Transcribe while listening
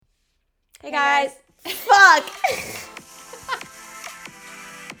Hey guys. Fuck.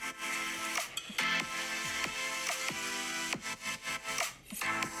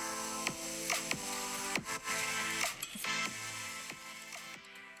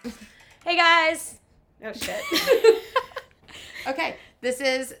 Hey guys. Oh shit. Okay, this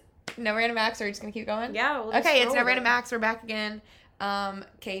is No Random Acts. Are we just gonna keep going? Yeah. We'll Okay, it's No Random Acts. We're back again.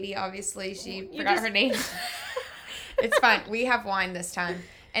 Katie, obviously, she forgot her name. It's fine. We have wine this time.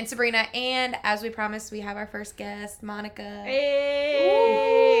 And Sabrina, and as we promised, we have our first guest, Monica.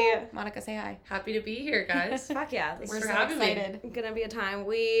 Hey. Woo! Monica, say hi. Happy to be here, guys. Fuck yeah. We're for so having me. excited. Gonna be a time.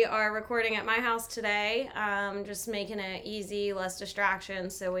 We are recording at my house today. Just making it easy, less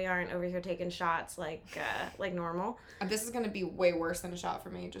distractions, so we aren't over here taking shots like normal. This is gonna be way worse than a shot for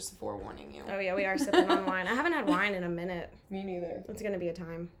me, just forewarning you. Oh yeah, we are sipping on wine. I haven't had wine in a minute. Me neither. It's gonna be a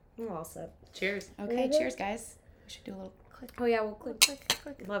time. We'll all sip. Cheers. Okay, cheers, guys. We should do a little click. Oh yeah, we'll click.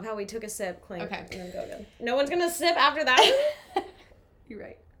 Love how we took a sip, clink, Okay. and then go again. No one's gonna sip after that. You're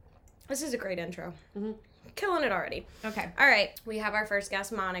right. This is a great intro. Mm-hmm. Killing it already. Okay. All right, we have our first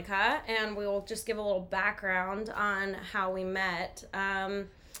guest, Monica, and we will just give a little background on how we met.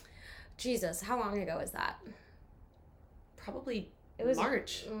 Jesus, how long ago is that? Probably It was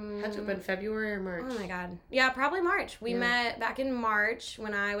March. Had to have been February or March. Oh my God. Yeah, probably March. We Yeah. met back in March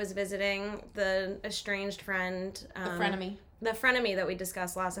when I was visiting the estranged friend. The frenemy. The frenemy that we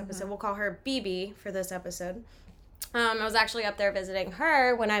discussed last episode. We'll call her BB for this episode. I was actually up there visiting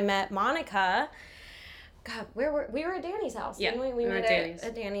her when I met Monica. God, we were at Danny's house. Yeah, didn't we? we were met at Danny's.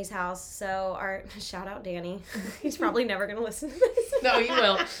 at Danny's house. So our shout out Danny. He's probably never gonna listen to this. No, he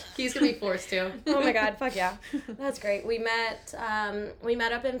will. He's gonna be forced to. Oh my God, fuck yeah. That's great. We met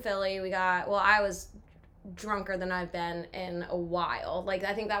up in Philly. I was drunker than I've been in a while. Like,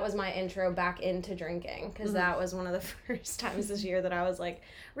 I think that was my intro back into drinking, because that was one of the first times this year that I was like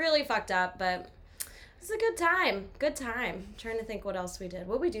really fucked up, but it's a good time. I'm trying to think what else we did.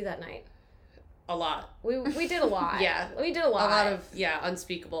 What did we do that night? A lot. We did a lot. Yeah. We did a lot. A lot of,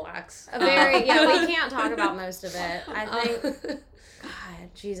 unspeakable acts. We can't talk about most of it. I think, God,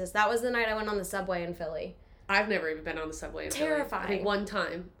 Jesus, that was the night I went on the subway in Philly. I've never even been on the subway in Philly. Terrifying. I think one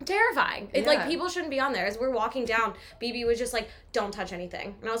time. Terrifying. It's like Yeah. people shouldn't be on there. As we're walking down, BB was just like, "Don't touch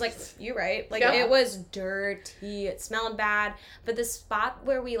anything," and I was like, "You right?" Like Yeah. it was dirty. It smelled bad. But the spot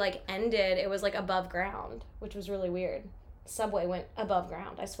where we like ended, it was like above ground, which was really weird. Subway went above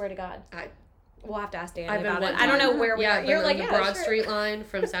ground. I swear to God. We'll have to ask Danny I've been about it. one I don't know time. where we are. But You're on like, the yeah, Broad sure. Street line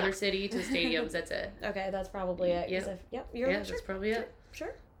from Center City to stadiums. That's it. Okay, that's probably it. Yep. You're Yeah, right. that's probably it.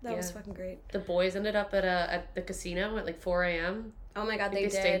 Sure. That was Yeah. fucking great. The boys ended up at the casino at like 4 a.m. Oh my God, I they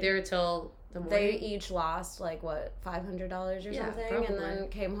think did. stayed there till the morning. They each lost like what, $500 or Yeah, something, probably. and then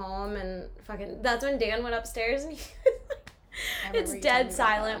came home and fucking. That's when Dan went upstairs and remember it's you telling me dead about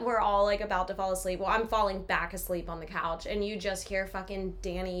silent. that. We're all like about to fall asleep. Well, I'm falling back asleep on the couch, and you just hear fucking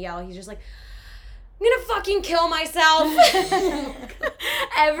Danny yell. He's just like, "I'm gonna fucking kill myself."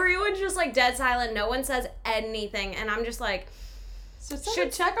 Everyone's just like dead silent. No one says anything, and I'm just like, Should someone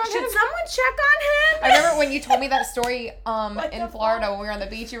check on should him? someone check on him? I remember when you told me that story in the Florida fuck? when we were on the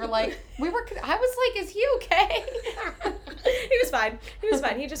beach, you were like, I was like, is he okay? He was fine.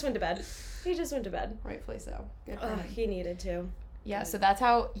 He just went to bed. Rightfully so. Good for Ugh, him. he needed to. Yeah, so that's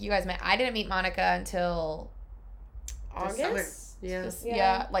how you guys met. I didn't meet Monica until August? Yeah.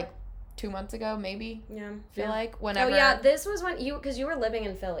 yeah, like 2 months ago, maybe. Yeah. I feel Yeah. like whenever. Oh yeah, this was when because you were living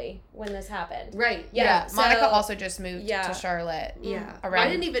in Philly when this happened. Right. Yeah, so- Monica also just moved yeah. to Charlotte. Yeah. Around- I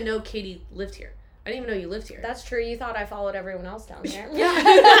didn't even know Katie lived here. I didn't even know you lived here. That's true. You thought I followed everyone else down here. She also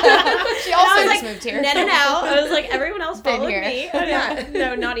I was just like, moved here. No. I was like, everyone else Been followed here. me. Yeah.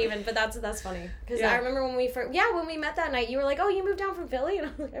 No, not even. But that's funny because Yeah. I remember when we met that night. You were like, "Oh, you moved down from Philly," and I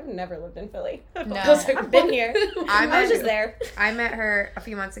was like, "I've never lived in Philly. No. I've been here. I I was met- just there." I met her a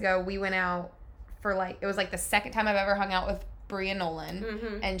few months ago. We went out for it was like the second time I've ever hung out with Bria Nolan.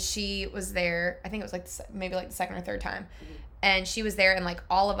 Mm-hmm. And she was there. I think it was like maybe like the second or third time. And she was there, and like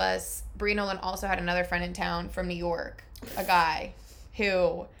all of us, Bria Nolan also had another friend in town from New York, a guy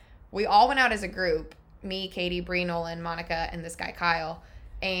who we all went out as a group, me, Katie, Bria Nolan, Monica, and this guy Kyle.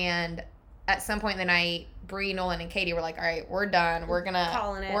 And at some point in the night, Brie, Nolan, and Katie were like, all right, we're done. We're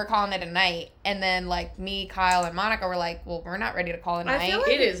calling it a night. And then like me, Kyle, and Monica were like, well, we're not ready to call it a I night. feel like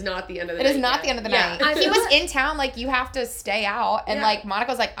It is not the end of the It night. is not yet. the end of the Yeah. night. He feel was like- in town, like, you have to stay out. And, Yeah. like,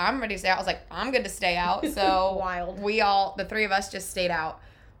 Monica was like, I'm ready to stay out. I was like, I'm good to stay out. So, Wild. the three of us just stayed out.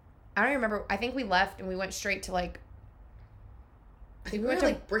 I don't remember. I think we left and we went straight to, like, I think we went to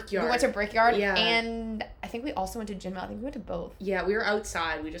like Brickyard. we went to Brickyard. Yeah. And I think we also went to Gin Mill. I think we went to both. Yeah, we were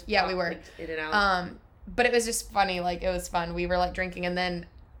outside. We just Yeah, popped, we were. like, in and out. But it was just funny. Like, it was fun. We were, like, drinking. And then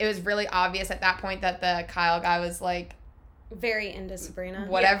it was really obvious at that point that the Kyle guy was like Very into Sabrina.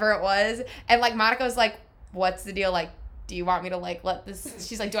 whatever it was. And like Monica was like, what's the deal? Like, do you want me to like let this,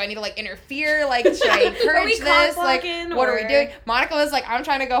 she's like, do I need to like interfere? Like, should I encourage this? Like, what are we doing? Monica was like, I'm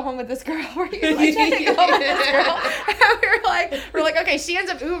trying to go home with this girl. Were you like trying to go home with this girl? And we're like, okay, she ends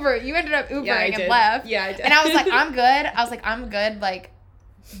up you ended up Ubering and left. Yeah, I did. And I was like, I'm good. Like,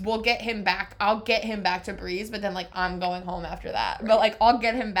 we'll get him back. I'll get him back to Breeze, but then like I'm going home after that. But like I'll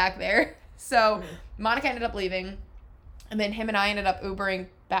get him back there. So Monica ended up leaving, and then him and I ended up Ubering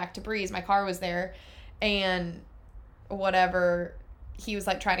back to Breeze. My car was there, and whatever, he was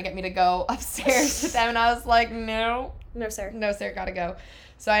like trying to get me to go upstairs with them, and I was like, no, sir, gotta go.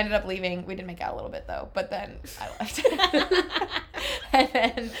 So I ended up leaving. We did make out a little bit though, but then I left. And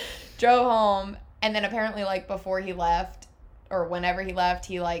then drove home, and then apparently like before he left, or whenever he left,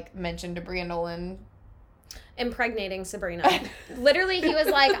 he like mentioned to Bri and Nolan impregnating Sabrina. Literally, he was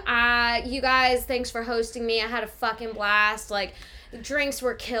like, you guys, thanks for hosting me. I had a fucking blast. Like, the drinks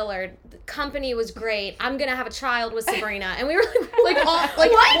were killer. The company was great. I'm gonna have a child with Sabrina. And we were like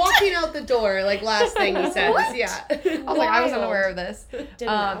walking out the door, like last thing he says. What? Yeah. I was like, I wasn't aware of this. Didn't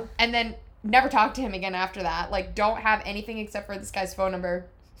know. And then never talked to him again after that. Like, don't have anything except for this guy's phone number.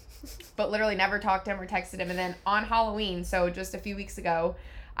 But literally never talked to him or texted him. And then on Halloween, so just a few weeks ago,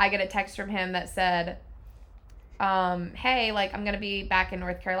 I get a text from him that said, hey, like, I'm going to be back in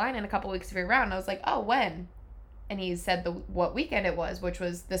North Carolina in a couple weeks if you're around. And I was like, oh, when? And he said what weekend it was, which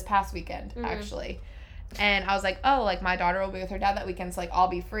was this past weekend, actually. And I was like, oh, like, my daughter will be with her dad that weekend, so, like, I'll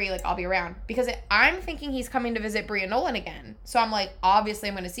be free, like, I'll be around. Because I'm thinking he's coming to visit Bri and Nolan again. So I'm like, obviously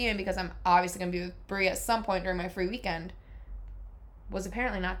I'm going to see him because I'm obviously going to be with Bri at some point during my free weekend. Was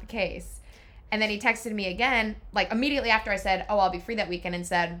apparently not the case. And then he texted me again, like, immediately after I said, oh, I'll be free that weekend, and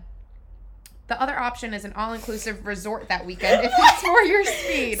said, the other option is an all-inclusive resort that weekend if that's more your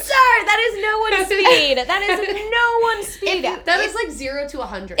speed. Sir, that is no one's speed. That is no one's speed. That is like 0 to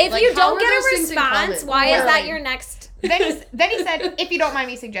 100. If like, you how don't are get those a things in response, common? why is that your next? Then he said, if you don't mind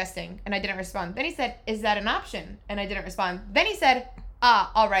me suggesting, and I didn't respond. Then he said, is that an option? And I didn't respond. Then he said,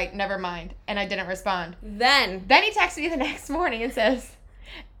 all right, never mind. And I didn't respond. Then he texted me the next morning and says,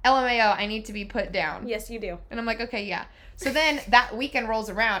 LMAO, I need to be put down. Yes, you do. And I'm like, okay, yeah. So then that weekend rolls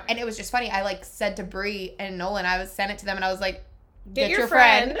around, and it was just funny. I like said to Bri and Nolan, I sent it to them, and I was like, get your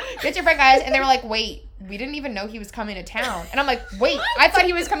friend. Get your friend, guys. And they were like, wait, we didn't even know he was coming to town. And I'm like, wait, I thought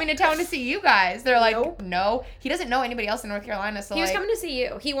he was coming to town to see you guys. They're like, Nope. No. He doesn't know anybody else in North Carolina. So He was coming to see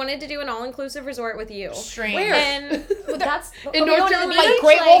you. He wanted to do an all-inclusive resort with you. Strange. Where? And that's In North Carolina? Like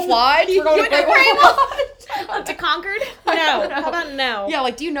Great Wolf Lodge? We're going to Great Wolf Lodge. to Concord? No. How about no? Yeah,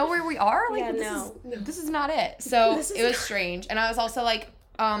 like, do you know where we are? Like, Yeah, this is not it. So This is it was strange. And I was also like,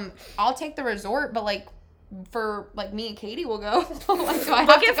 I'll take the resort, but like, for like me and Katie will go. Like, do I have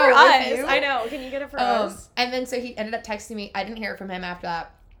Book to it go for with us. you? I know. Can you get it for us? And then so he ended up texting me. I didn't hear from him after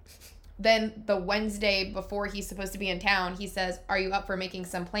that. Then the Wednesday before he's supposed to be in town, he says, are you up for making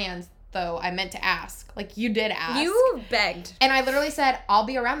some plans? Though I meant to ask. Like, you did ask. You begged. And I literally said, I'll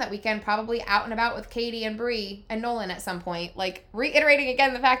be around that weekend, probably out and about with Katie and Bri and Nolan at some point. Like, reiterating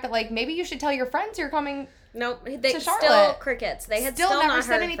again the fact that, like, maybe you should tell your friends you're coming. Nope. They to still Charlotte. crickets. They had Still still never not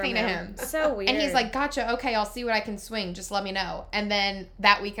said heard anything from to him. So weird. And he's like, gotcha, okay, I'll see what I can swing. Just let me know. And then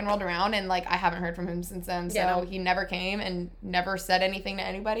that weekend rolled around, and, like, I haven't heard from him since then. So Yeah, no. he never came and never said anything to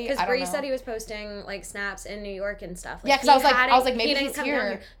anybody. because I don't Bri know. said he was posting like snaps in New York and stuff. Like, Yeah, 'cause he I was like- hadn't- I was like, maybe he didn't he's come here.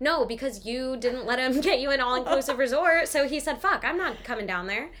 down No, because you didn't let him get you an all-inclusive resort. So he said, "Fuck, I'm not coming down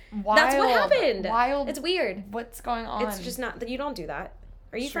there." That's what Wild. happened. Wild. It's weird. What's going on? It's just not that you don't do that.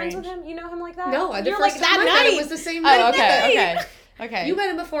 Are you friends with Strange. him? You know him like that? No, the You're first like time that I met him night. was the same night. Oh, okay. You met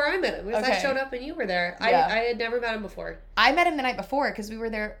him before I met him. Because I Okay. showed up and you were there. Yeah. I had never met him before. I met him the night before because we were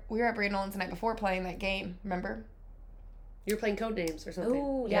there. We were at Bri and Nolan's the night before playing that game. Remember? You were playing Codenames or something.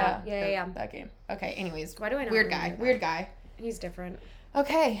 Oh yeah. That game. Okay. Anyways, Why do I not weird remember guy. that? Weird guy. He's different.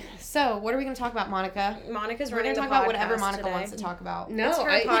 Okay. So what are we gonna talk about, Monica? Monica's We're running gonna the talk about podcast whatever Monica today. wants to talk about. No, It's her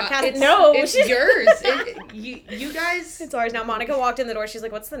I, podcast. It's, No, it's she's- yours. You guys. It's ours now. Monica walked in the door. She's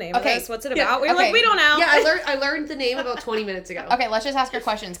like, "What's the name Okay. of this? What's it Yeah, about?" We were okay. like, "We don't know." Yeah, I learned the name about 20 minutes ago. Okay, let's just ask her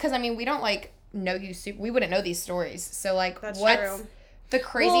questions because I mean we don't like know you. We wouldn't know these stories. So like, That's what's true. the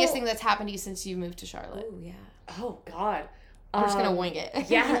craziest Well- thing that's happened to you since you moved to Charlotte? Oh yeah. Oh God. I'm just gonna wing it.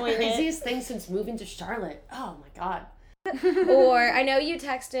 Yeah, Wing it. craziest thing since moving to Charlotte. Oh my God. Or I know you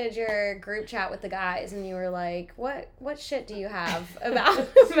texted your group chat with the guys and you were like, "What shit do you have about A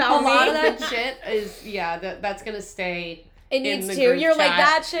me?" lot of that shit is that's gonna stay It needs the to. group You're like, chat.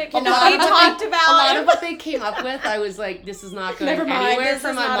 that shit A cannot lot be of what talked they- about. A lot of what they came up with, I was like, this is not going Never mind, anywhere this for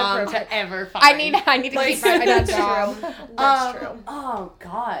is my not mom appropriate. to ever find. I need to Like, keep my That's job. true. That's true. Oh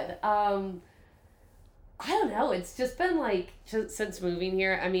God. I don't know. It's just been like just since moving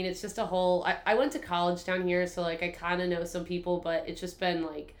here. I mean, it's just a whole. I went to college down here, so like I kind of know some people, but it's just been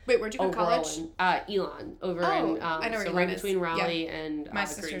like Wait, where'd you go to college? Elon over Oh, in I know where so Elon right is. between Raleigh and My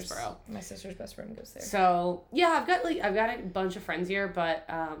sister's Greensboro. best friend goes there. So yeah, I've got a bunch of friends here, but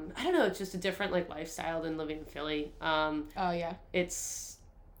I don't know. It's just a different like lifestyle than living in Philly. Oh yeah. It's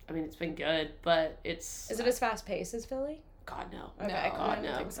been good, but it's Is it as fast paced as Philly? God no. Okay, No, cool. God, I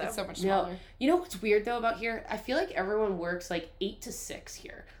didn't no. think so. It's so much No. smaller. You know what's weird though about here? I feel like everyone works like 8 to 6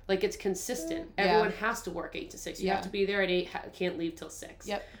 here. Like it's consistent. Yeah. Everyone has to work 8 to 6. You have Yeah. to be there at 8. Can't leave till 6.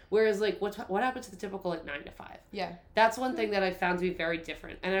 Yep. Whereas like what happens to the typical like 9 to 5? Yeah. That's one thing that I found to be very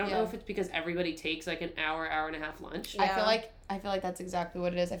different. And I don't know Yeah. if it's because everybody takes like an hour and a half lunch. Yeah. I feel like that's exactly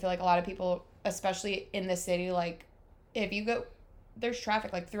what it is. I feel like a lot of people, especially in the city, like if you go, there's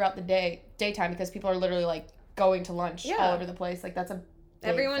traffic like throughout the daytime because people are literally like going to lunch Yeah. all over the place. Like that's a big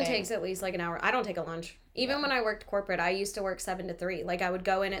Everyone thing. takes at least like an hour. I don't take a lunch. Even when I worked corporate, I used to work 7 to 3. Like I would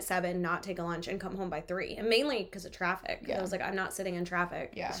go in at 7, not take a lunch, and come home by 3. And mainly because of traffic. Yeah. I was like, I'm not sitting in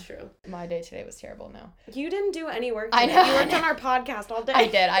traffic. Yeah. That's true. My day today was terrible now. You didn't do any work I today. know. You worked on our podcast all day. I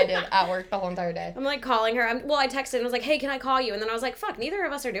did at work the whole entire day. I'm like calling her. I texted and was like, hey, can I call you? And then I was like, fuck, neither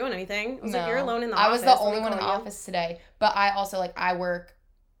of us are doing anything. I was like, you're alone in the office. I was the Let only me one in the call you. office today. But I also like I work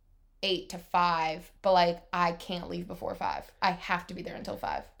 8 to 5, but like I can't leave before 5. I have to be there until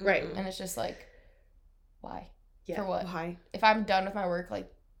 5. Right. Mm-mm. And it's just like, why? Yeah. For what? Why? If I'm done with my work,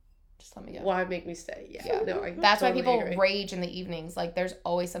 like, just let me go. Why make me stay? Yeah. Yeah. No, I That's totally why people agree. rage in the evenings. Like, there's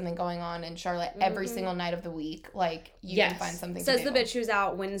always something going on in Charlotte every Mhm. single night of the week. Like, you Yes. can find something Says to the do. bitch who's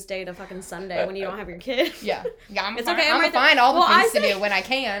out Wednesday to fucking Sunday when you don't have your kid. Yeah. Yeah, I'm It's fine. okay, I'm I'm right there. find all the Well, I things to say- do when I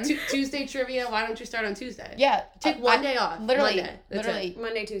can. Tuesday trivia. Why don't you start on Tuesday? Yeah. Take one day off. Literally. Monday. That's Literally.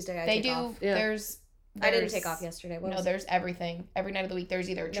 Monday, Tuesday, I They take do. off. Yeah. There's. I didn't there's- take off yesterday. What No, was there's everything. Every night of the week, there's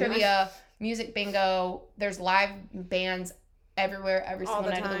either No, trivia, music bingo. There's live bands everywhere, every All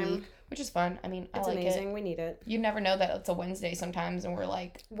single the night of the time. week, which is fun. I mean, It's I like amazing. it. We need it. You never know that it's a Wednesday sometimes, and we're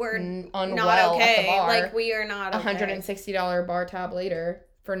like We're unwell not okay. at the bar. Like we are not okay. $160 bar tab later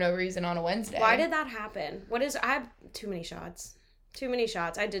for no reason on a Wednesday. Why did that happen? What is? I had too many shots. Too many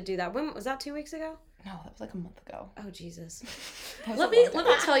shots. I did do that. When was that? 2 weeks ago? No, that was like a month ago. Oh Jesus. That was Let a me long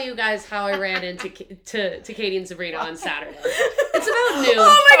time. tell you guys how I ran into to Katie and Sabrina on Saturday. It's about noon.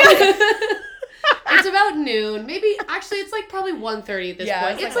 Oh my god. It's about noon. Maybe actually it's like probably 1:30 at this Yeah,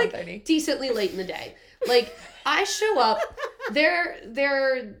 point. it's It's like like 1:30. decently late in the day. Like I show up, they're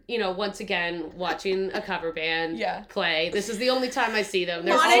once again watching a cover band Yeah. play. This is the only time I see them.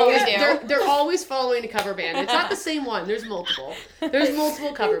 They're Monica. always They do. they're always following a cover band. It's not the same one. There's multiple. There's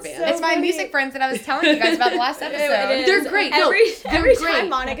multiple cover It's bands. so It's my funny. music friends that I was telling you guys about the last episode. It is. They're great. No, Every they're time great.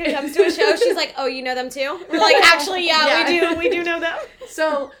 Monica comes to a show, she's like, "Oh, you know them too?" We're like, "Actually, yeah, Yeah. we do know them."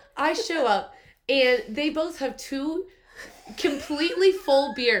 So I show up and they both have 2 completely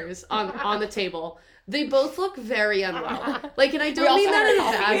full beers on the table. They both look very unwell. Like, and I don't also mean that have in a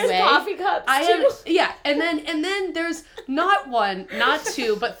coffee. bad He has way. coffee cups I too. am, yeah, and then there's not 1, not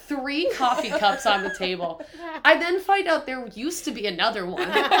 2, but 3 coffee cups on the table. I then find out there used to be another one.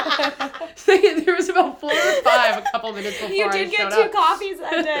 There was about 4 or 5 a couple minutes before You I did showed get 2 up. coffees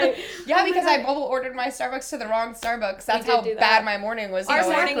that day. Yeah, because I bubble ordered my Starbucks to the wrong Starbucks. That's did how do that. bad my morning was. Our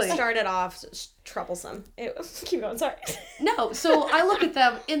going. morning Exactly. started off troublesome. Keep going. Sorry. No, so I look at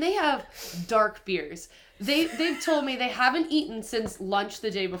them and they have dark beers. They've told me they haven't eaten since lunch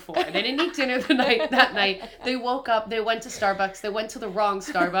the day before. They didn't eat dinner that night. They woke up, they went to Starbucks, they went to the wrong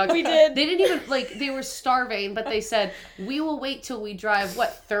Starbucks. We did. They didn't even they were starving, but they said, we will wait till we drive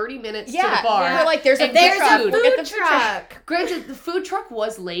 30 minutes to Yeah, the bar. we're like, there's a And food get There's truck. a We'll get food the food truck. truck. Granted, the food truck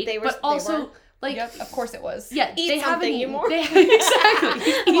was late, They were- but they also were. like Yep, of course it was. yeah, Eat they something, haven't you eaten. more.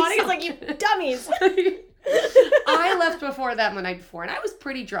 Exactly. Eat Monica's like, "You dummies." I left before that the night before, and I was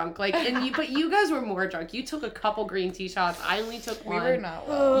pretty drunk. But you guys were more drunk. You took a couple green tea shots. I only took We one. were not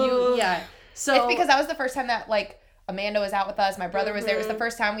well. Yeah. So It's because that was the first time that like Amanda was out with us. My brother was there. It was the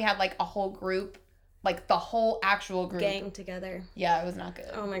first time we had like a whole group, like the whole actual group. Gang together. Yeah, it was not good.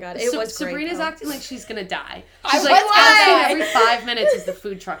 Oh my god, it was great. Sabrina's though. acting like she's gonna die. I She's was like asking lying. every 5 minutes is the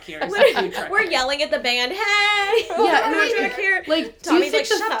food truck here. Is the food truck We're here? yelling at the band, "Hey!" Yeah, and we're like, back here. Like, do Tommy's you think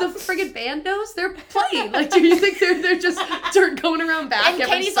like, "Shut the up." friggin' band knows they're playing? Like, do you think they're just going around back And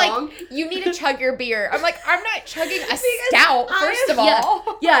every Katie's song? like, "You need to chug your beer." I'm like, "I'm not chugging a stout, first of yeah,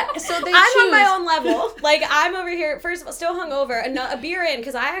 all." yeah. So they I'm choose. on my own level. Like I'm over here, first of all, still hungover, a beer in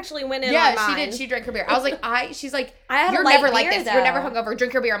because I actually went in Yeah, on mine. she did. She drank her your beer. I was like, she's like, I had a you're light never like beer, this. You're never though. hungover.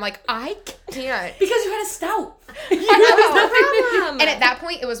 Drink your beer. I'm like, I can't. Because you had a stout. No problem. And at that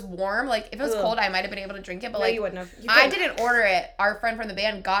point, it was warm. Like, if it was Ugh. cold, I might have been able to drink it. But No, like, you wouldn't have. You I couldn't. didn't order it. Our friend from the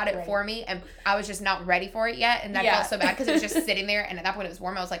band got it Right. for me, and I was just not ready for it yet. And I Yeah. felt so bad because it was just sitting there. And at that point, it was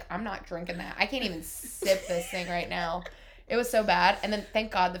warm. I was like, I'm not drinking that. I can't even sip this thing right now. It was so bad. And then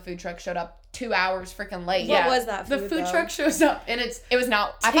thank God the food truck showed up 2 hours freaking late. What was that The food, food though? truck shows up and it's It was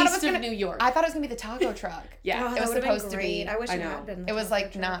not. I Taste thought it was of gonna. New York. I thought it was gonna be the taco truck. yeah. Oh, It that was would've been supposed to be. great. I wish I it know. had been. It was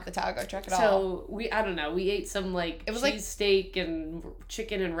like not the taco truck at all. So I don't know. We ate some like It was like- cheesesteak and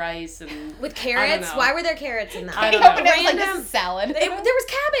chicken and rice and With I carrots. don't know. Why were there carrots in that? I I don't opened know. it, it was like Random- this is salad. There was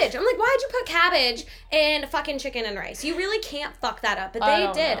cabbage. I'm like, why'd you put cabbage in fucking chicken and rice? You really can't fuck that up. But I they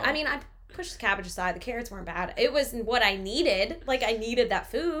don't did. know. I mean, I pushed the cabbage aside. The carrots weren't bad. It was what I needed. Like, I needed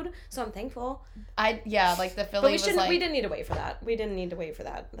that food. So I'm thankful. Like the Philly But we was shouldn't. like we didn't need to wait for that. We didn't need to wait for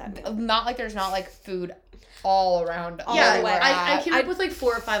that meal. not like there's not like food all around. All yeah, where we're I at. came up with like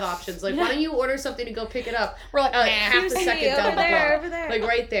 4 or 5 options. Like, why don't you order something to go pick it up? We're like, Half the Excuse second me, down over the there, block. over there. Like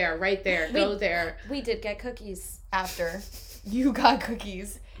right there, go there. We did get cookies. after you got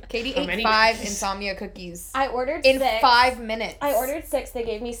cookies. Katie How ate many 5 cookies? insomnia cookies I ordered in 6. 5 minutes. I ordered 6. They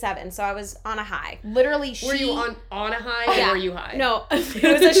gave me 7, so I was on a high. Literally. Were you on a high or Yeah. were you high? No, it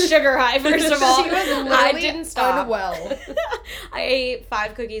was a sugar high. First of all, She was I literally didn't stop. unwell. I ate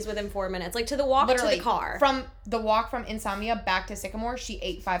 5 cookies within 4 minutes, like to the walk Literally to the car. from the walk from Insomnia back to Sycamore, she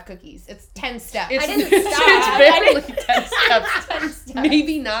ate 5 cookies. It's 10 steps. I didn't It's stop. barely 10 steps. 10 steps.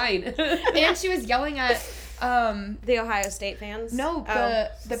 Maybe 9. And she was yelling at The Ohio State fans. no, Oh.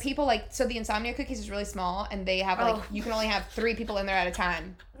 the people like so the Insomnia cookies is really small and they have like Oh. you can only have 3 people in there at a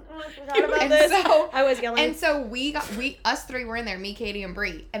time. I forgot about And this. so- I was yelling. And so us 3 were in there, me, Katie, and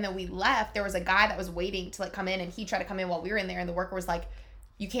Bree, and then we left. There was a guy that was waiting to like come in, and he tried to come in while we were in there, and the worker was like,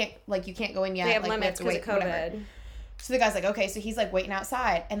 "You can't go in yet. they have like, we limits to because of wait, whatever." COVID. So the guy's like, okay, so he's like waiting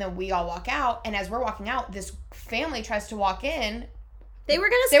outside, and then we all walk out, and as we're walking out, this family tries to walk in. They were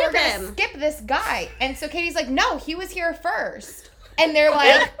gonna They skip were gonna him. skip this guy, and so Katie's like, no, he was here first. And they're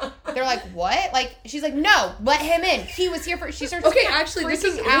like, what? Like, she's like, no, let him in. He was here first. She starts Okay, actually, this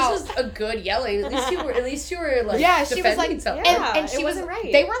freaking out. is a good yelling. At least you were like Yeah, she was defending like, something. and it she was wasn't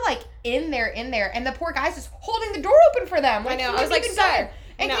right. They were like in there, and the poor guy's just holding the door open for them. Like, I know. he I was didn't like, even go sir, in.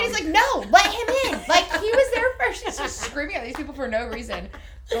 And no. Katie's like, no, let him in. Like, he was there first. She's just screaming at these people for no reason.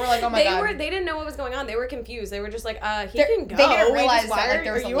 And we're like, oh my God. They didn't know what was going on. They were confused. They were just like, he They're- can go. They didn't We realize just that like wired-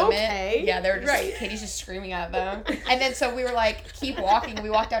 there was Are a you limit. okay? Yeah, they were just Right. Katie's just screaming at them. And then so we were like, keep walking. We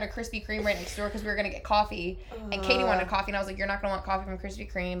walked out of Krispy Kreme right next door because we were gonna get coffee. And Katie wanted coffee, and I was like, you're not gonna want coffee from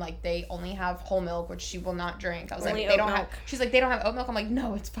Krispy Kreme. Like they only have whole milk, which she will not drink. I was Only like, they oat don't have. milk. She's like, they don't have oat milk. I'm like,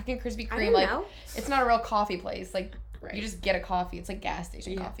 no, it's fucking Krispy I Kreme. didn't Like know. it's not a real coffee place. Like Right. you just get a coffee. It's like gas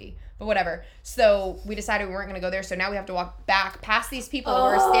station coffee. But whatever. So we decided we weren't gonna go there. So now we have to walk back past these people who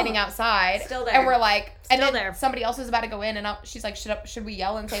are standing outside. Still there. And we're like, and Still then there. somebody else is about to go in, and she's like, should we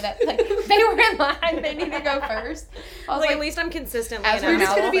yell and say that? Like they were in line. They need to go first. I was Like, at least I'm consistently As in we're We're a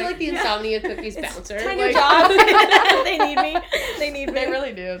just now- gonna be like the Insomnia Cookies bouncer. tiny Like, job. They need me. They need me. They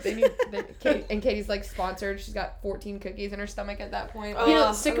really do. They need. And Katie's like sponsored. She's got 14 cookies in her stomach at that point. Oh. You know, I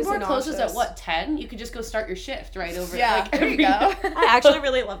was Sycamore closes at nauseous. what, 10? You could just go start your shift right over. Yeah, like, there you every- go. I actually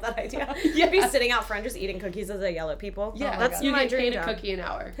really love that idea. Yeah. Be sitting out front just eating cookies as I yell at people. Yeah, that's you my get dream paid job. a cookie an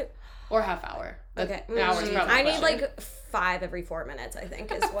hour or half hour. Okay, An hour's probably I need better. like 5 every 4 minutes. I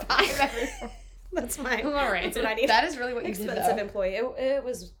think is what. That's my. All right. That's what I need. That is really what you did, Expensive though. employee. It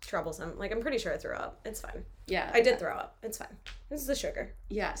was troublesome. Like I'm pretty sure I threw up. It's fine. Yeah, I did throw up. It's fine. This is the sugar.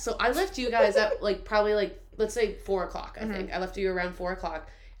 Yeah, so I left you guys at like probably like let's say 4:00. Mm-hmm. I think I left you around 4:00.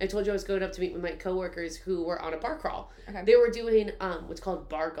 I told you I was going up to meet with my coworkers who were on a bar crawl. Okay. They were doing what's called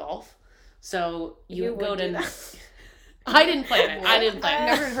bar golf. So you would go do to. that. I didn't plan it. I didn't I've plan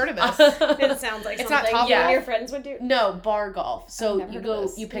never heard of this. It sounds like It's not something top you and golf? your friends would do. No, bar golf. So never you heard of go,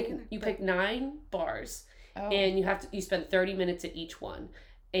 this. you pick, Me neither. you pick 9 bars, Oh. and you spend 30 minutes at each one,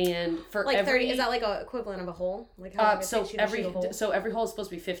 and for Like every 30. Is that like a equivalent of a hole? Like how long it so takes you to every shoot a hole? so every hole is supposed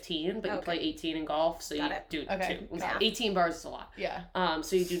to be 15, but you Okay. play 18 in golf, so Got you it. do Okay, 2. got it. 18 bars is a lot. Yeah.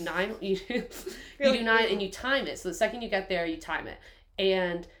 So you do 9. You Really? do 9 and you time it. So the second you get there, you time it,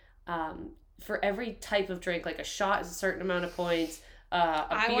 and for every type of drink, like a shot is a certain amount of points. A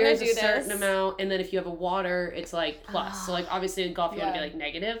I beer wanna is a do certain this. amount, and then if you have a water, it's like plus. So like obviously in golf you want to Yeah. be like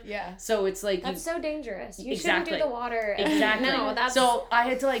negative. Yeah. So it's like That's so dangerous. You Exactly. shouldn't do the water. Exactly. No, that's so I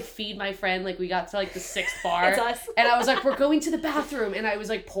had to like feed my friend. Like we got to like the 6th bar, It's us. and I was like, "We're going to the bathroom," and I was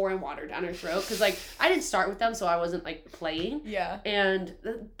like pouring water down her throat because like I didn't start with them, so I wasn't like playing. Yeah. And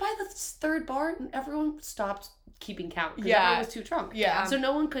by the 3rd bar, everyone stopped keeping count because Yeah. everyone was too drunk. Yeah. So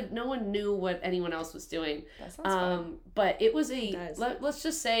no one knew what anyone else was doing. That sounds fun. But it was does. let's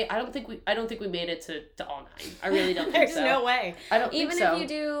just say I don't think we made it to all 9. I really don't think There's so. no way. I don't Even think so. if you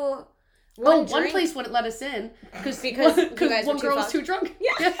do one drink, place wouldn't let us in because you guys one were too girl was fucked. too drunk.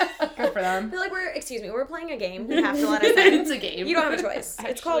 Yeah. Good for them. They're like, we're playing a game. You have to let us in. It's a game. You don't have a choice.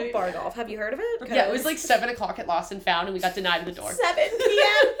 It's called Actually- bar golf. Have you heard of it? Yeah, it was like 7:00 at Lost and Found, and we got denied the door. 7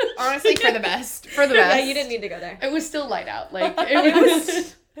 p.m. Honestly, for the best. For the Yeah, best. you didn't need to go there. It was still light out. Like It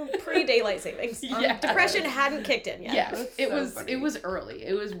was pre-daylight savings. Yeah. Depression hadn't kicked in yet. Yeah, That's it so was funny. it was early.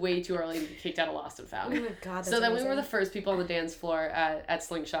 It was way too early to be kicked out of Lost and Oh Found. my god. That's So then we were the amazing. first people on the dance floor at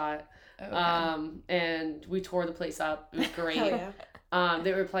Slingshot. Okay. And we tore the place up. It was great. Hell yeah.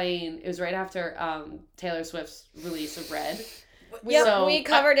 They were playing. It was right after Taylor Swift's release of Red. Yep, So, we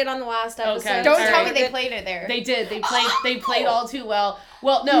covered it on the last episode. Okay. Don't All tell right. me they played it there. They did. They played. They played all too well.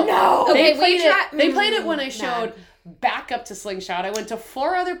 Well, no. No. They Okay, played we it. tried- They played it when I Mad. showed back up to Slingshot. I went to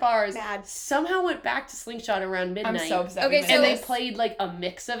 4 other bars. Mad. Somehow went back to Slingshot around midnight. I'm so upset. Okay, we missed And they this. played like a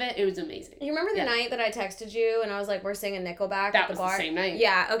mix of it. It was amazing. You remember the Yeah. night that I texted you and I was like, we're singing Nickelback That at the was the bar? same night.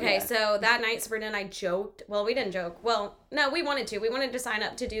 Yeah, okay. Yeah. So that night, Sabrina and I joked. Well, we didn't joke. Well, no, we wanted to. We wanted to sign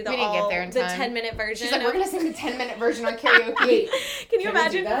up to do the We didn't get there in the time. 10-minute version. She's like, we're of- going to sing the 10-minute version on karaoke. Can you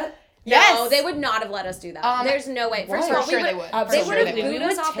imagine? that? Yes. No, they would not have let us do that. There's no way. First For of all, sure we they would. would. Absolutely. For sure would've they booed would. We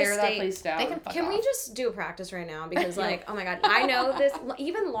would us off the tear that stage. place down. They can fuck Can we off. just do a practice right now? Because like, oh my god, I know this.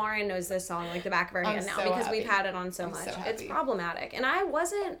 Even Lauren knows this song like the back of her I'm hand now so because we've happy. had it on so I'm much. so It's happy. problematic, and I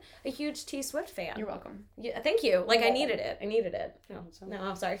wasn't a huge T Swift fan. You're welcome. Yeah, thank you. Like I needed it. I needed it. No,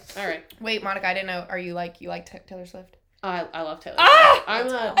 I'm sorry. All right. Wait, Monica, I didn't know. Are you like Taylor Swift? I love Taylor.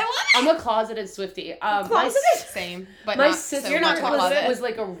 Ah! I'm a closeted Swiftie. Closeted? Same, but My not sister so much of a closet. was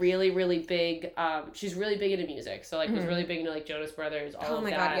like a really, really big. She's really big into music, so like was really big into like Jonas Brothers, all Oh of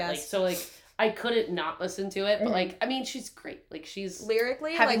my that. God, yes. Like so, like I couldn't not listen to it, but like I mean, she's great. Like she's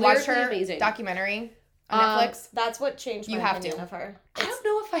Lyrically, Have like you watched lyrically her amazing. documentary on Um, Netflix? that's what changed my You have opinion to. of her. I don't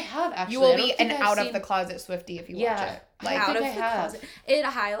know if I have actually. You will I don't be think an I've out of seen- the closet Swiftie if you watch Yeah. it. Like, Out of I the have. closet. It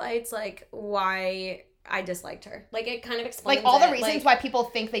highlights like why I disliked her. Like it kind of explains like all the it, reasons like, why people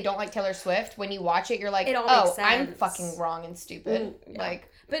think they don't like Taylor Swift. When you watch it, you're like, It all oh, makes I'm sense. fucking wrong and stupid. Yeah. Like,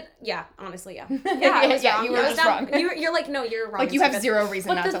 But yeah, honestly, yeah. Yeah, I was yeah, wrong. you were I was just down- wrong. You're like, no, you're wrong. like you It's have like a zero reason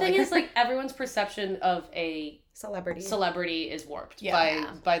But not the to thing like is, her. like everyone's perception of a celebrity. celebrity is warped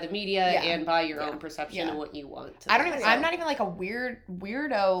Yeah. by the media Yeah. and by your Yeah. own perception Yeah. of what you want. To I don't think. even. I'm not even like a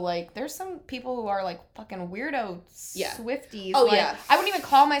weirdo. Like, there's some people who are like fucking weirdo Yeah. Swifties. Oh, like, yeah. I wouldn't even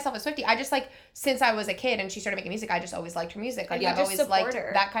call myself a Swiftie. I just like since I was a kid and she started making music, I just always liked her music. Like And you I've just always support liked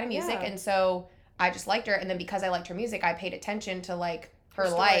her. that kind of music, Yeah. and so I just liked her. And then because I liked her music, I paid attention to like her Her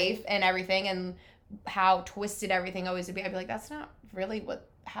story. life and everything and how twisted everything always would be. I'd be like, that's not really what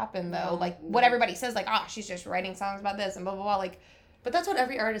happened though. No, Like no. what everybody says, like, oh, she's just writing songs about this and blah blah blah. Like. But that's what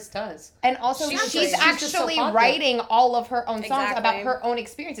every artist does. And also, She's she's just actually so popular. writing all of her own songs Exactly. about her own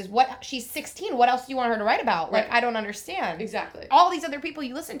experiences. What she's 16. What else do you want her to write about? Like, Right. I don't understand. Exactly. All these other people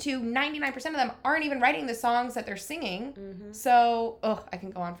you listen to, 99% of them aren't even writing the songs that they're singing. Mhm. So, I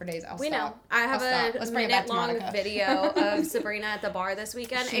can go on for days. I'll We stop. know. I have I'll stop. a Let's bring it back to minute-long Monica. video of Sabrina at the bar this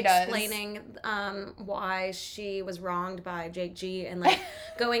weekend She does. explaining why she was wronged by Jake G and like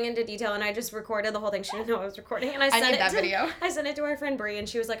going into detail. And I just recorded the whole thing. She didn't know I was recording, and I sent need it that to video. I sent it to our friend Bree, and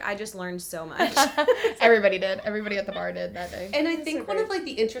she was like, "I just learned so much." Everybody did. Everybody at the bar did that day. And I That's think so one great. of like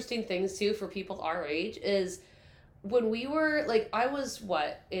the interesting things too for people our age is when we were like I was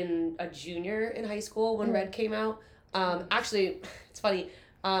in a junior in high school when Red came out. Actually, it's funny.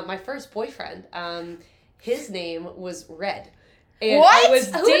 My first boyfriend, his name was Red. And What? I was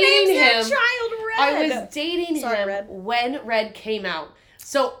Who dating names their him. child Red? I was dating Sorry, him Red. when Red came out.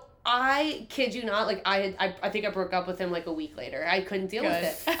 So I kid you not, like I think I broke up with him like a week later. I couldn't deal Good.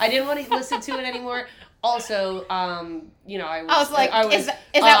 with it. I didn't want to listen to it anymore. Also, you know, I was. I was like, I was, is that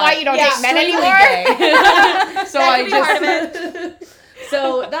why you don't date men extremely anymore? gay. So That I could be just. part of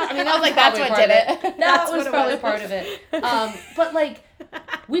So that I mean, I was like, that's what probably did part of it. That That's was what it probably was. part of it. But like,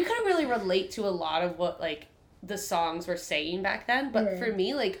 we couldn't really relate to a lot of what like the songs were saying back then. But for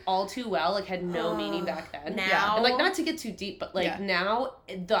me, like All Too Well, like had no meaning back then. Now, And like not to get too deep, but like Yeah. now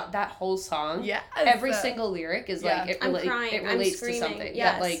that whole song, Yes. every single lyric is Yeah. like it, I'm it crying. I'm relates to screaming. something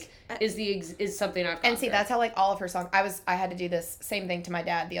Yes. that like is something I've And gone see, through. that's how like all of her songs. I had to do this same thing to my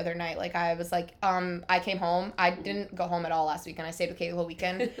dad the other night. Like I was like, I came home. I didn't go home at all last weekend. I stayed with Kate the whole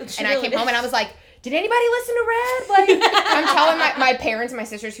weekend, and I really came did. home and I was like, did anybody listen to Red? Like I'm telling my parents and my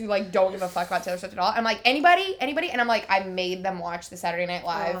sisters who like don't give a fuck about Taylor Swift at all. I'm like, anybody, and I'm like, I made them watch the Saturday Night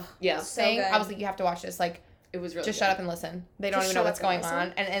Live Oh, yeah. so thing. good. I was like, you have to watch this. Like It was really Just good. shut up and listen. They don't Just even know shut what's up and going on.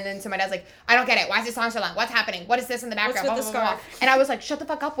 listen. And then so my dad's like, I don't get it. Why is this song so long? What's happening? What is this in the background? What's with the scarf? And I was like, shut the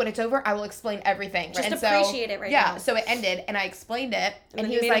fuck up. When it's over, I will explain everything. Just and appreciate it right yeah, now. so it ended, and I explained it, And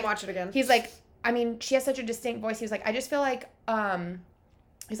he you was made like, him watch it again. he's like, I mean, she has such a distinct voice. He was like, I just feel like,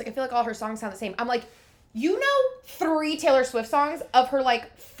 he's like, I feel like all her songs sound the same. I'm like, you know 3 Taylor Swift songs of her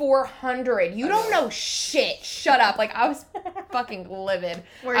like 400. You don't know shit. Shut up. Like, I was fucking livid.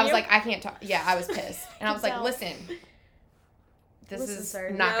 Were I was you? like, I can't talk. Yeah, I was pissed. And I was like, tell. listen, this Listen, is sir,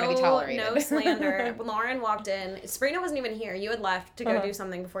 not going to be tolerated. No slander. When Lauren walked in, Sabrina wasn't even here. You had left to go do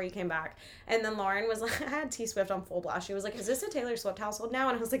something before you came back. And then Lauren was like, I had T Swift on full blast. She was like, is this a Taylor Swift household now?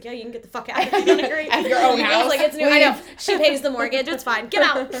 And I was like, yeah, you can get the fuck out if you don't agree. At your own I house. was like, it's new. I know. She pays the mortgage. It's fine. Get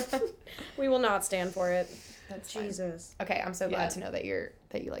out. We will not stand for it. That's fine. Jesus. Okay, I'm so glad Yeah. to know that you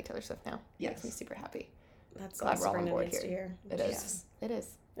like Taylor Swift now. Yes. Makes me super happy. That's Glad all we're all on Sabrina board needs to here. hear. It is. Yes. It is.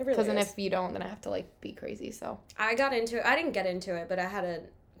 It really Because then is. if you don't, then I have to like be crazy. So I got into it. I didn't get into it, but I had a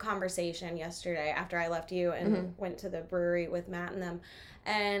conversation yesterday after I left you and went to the brewery with Matt and them.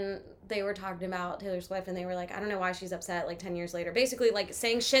 And they were talking about Taylor Swift, and they were like, I don't know why she's upset like 10 years later. Basically, like,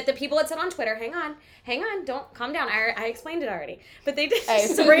 saying shit that people had said on Twitter. Hang on, don't, calm down. I explained it already. But they did. Hey.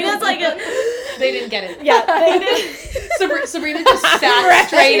 Sabrina's like, They didn't get it. yeah, they did. Sabrina just sat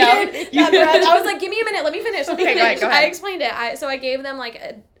straight up. I was like, give me a minute, let me finish. Okay, go ahead. I explained it. So I gave them like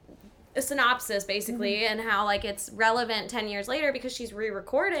a synopsis basically, and how like it's relevant 10 years later because she's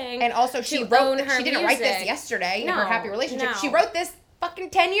re-recording. and also she to wrote. own her She didn't write this music. yesterday in No, her happy relationship. no. She wrote this fucking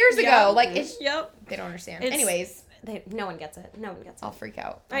 10 years ago. Yep. Like it's. Yep. They don't understand. It's- Anyways, No one gets it. No one gets it. I'll freak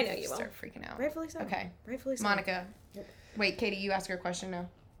out. I know I'll you will. Start freaking out. Rightfully so. Okay. Rightfully so. Monica. Wait, Katie, you ask her a question now.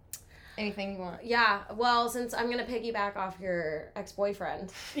 Anything you want. Yeah, well, since I'm gonna piggyback off your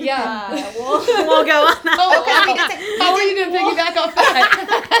ex-boyfriend, Yeah. we'll go on that. Oh, because we did say, How are you gonna piggyback off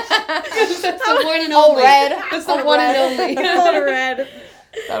that? That's the one and Oh, only. red. That's the Oh, one red. and only. Code red.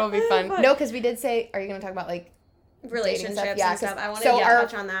 That'll be fun. No, because we did say, are you going to talk about like Relationships dating stuff? Yeah, and stuff. I wanted so to our,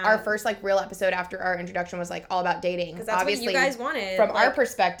 touch on that. Our first like real episode after our introduction was like all about dating. because that's Obviously, what you guys wanted. from like, our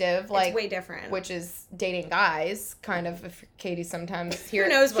perspective, like it's way different. which is dating guys, kind of. If Katie sometimes here,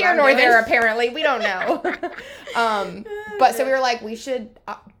 knows what here I'm nor doing? there, apparently we don't know. But so we were like, we should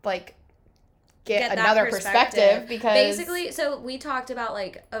like get that another perspective because basically, so we talked about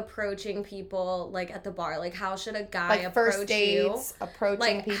like approaching people like at the bar, like how should a guy like approach first dates, you? approaching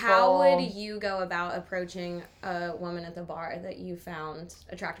Like people. how would you go about approaching a woman at the bar that you found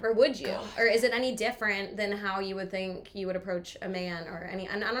attractive, or would you, or is it any different than how you would think you would approach a man or any?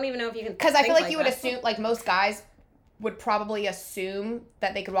 And I don't even know if you can. Because I feel think like you would that. assume, like most guys would probably assume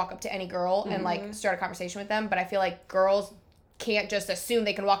that they could walk up to any girl and like start a conversation with them. But I feel like girls can't just assume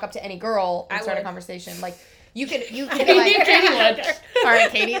they can walk up to any girl and I start a would. conversation. Like you could like. Katie would. All right,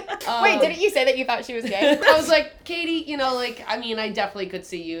 Katie. Wait, didn't you say that you thought she was gay? I was like, Katie, you know, like, I mean, I definitely could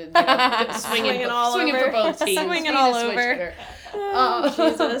see you, swinging all for over. both teams. Swinging Being all a switch over. hitter.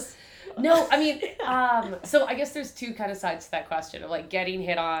 Jesus. No, I mean, so I guess there's two kind of sides to that question of like getting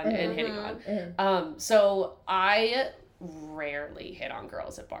hit on and hitting on. So I rarely hit on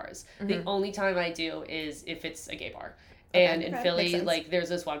girls at bars. The only time I do is if it's a gay bar. And in Makes Philly, sense. like, there's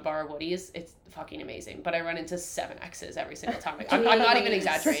this one bar, Woody's. It's fucking amazing. But I run into 7 exes every single time. I'm not even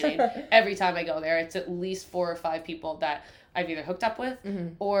exaggerating. Every time I go there, it's at least 4 or 5 people that I've either hooked up with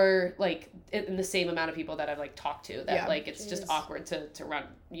or, like, in the same amount of people that I've, like, talked to. That, like, it's just awkward to run.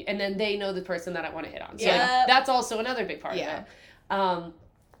 And then they know the person that I want to hit on. So, like, that's also another big part of it.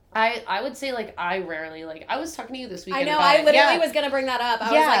 I would say, like, I rarely, like, I was talking to you this weekend I know, about I it. literally was going to bring that up. I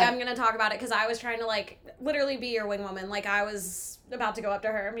was Yeah. like, I'm going to talk about it because I was trying to, like, literally be your wing woman. Like, I was about to go up to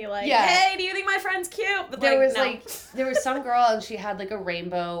her and be like, hey, do you think my friend's cute? But, There was no. like there was some girl and she had like a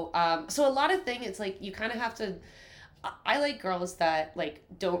rainbow. So a lot of thing, it's like you kind of have to. I like girls that like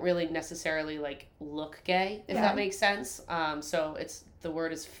don't really necessarily like look gay, if that makes sense. So it's the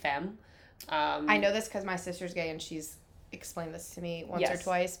word is femme. I know this because my sister's gay and she's explained this to me once or Yes.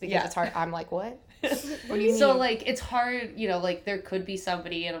 twice because Yeah. it's hard. I'm like, what? What do you mean? So like it's hard, you know, like there could be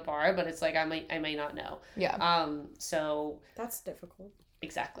somebody in a bar, but it's like I may not know. Yeah. So That's difficult.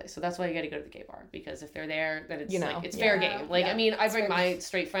 exactly. So that's why you got to go to the gay bar because if they're there, then it's You know. like it's fair Yeah. game. Like Yeah. I mean, I bring my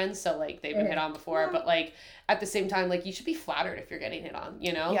straight friends, so like they've been hit on before, but like at the same time, like you should be flattered if you're getting hit on.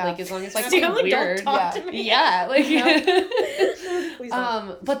 You know, Yeah. like as long as Like, it's not Don't weird. talk Yeah. to me. Yeah, like Please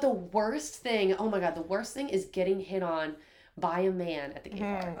don't. but the worst thing, oh my god, the worst thing is getting hit on by a man at the gay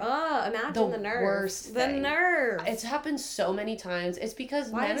bar. Oh, imagine The the nerve. worst The thing. nerve. It's happened so many times. It's because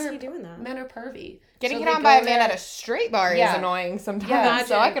Why men is are he doing that? men are pervy. Getting So hit they on by a go man there- at a straight bar Yeah. is annoying sometimes. Yeah.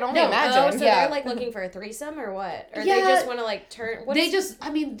 So I can only No. imagine. Oh, so yeah. they're like looking for a threesome or what? Or Yeah. they just want to like turn. What's, There's just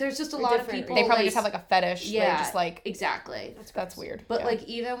a They're lot of different. people. They probably like, just have like a fetish. Yeah. They're just like, exactly. that's weird. But Yeah. like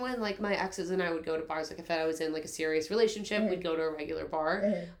even when like my exes and I would go to bars, like if I was in like a serious relationship, we'd go to a regular bar.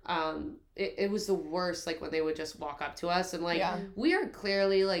 It was the worst. Like when they would just walk up to us and like Yeah. we are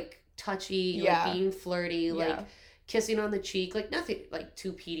clearly like touchy, Yeah. like being flirty, Yeah. like kissing on the cheek, like nothing like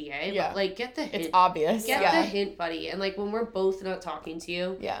too PDA, Yeah. but like get the hint. It's obvious. Get yeah. the hint, buddy. And like when we're both not talking to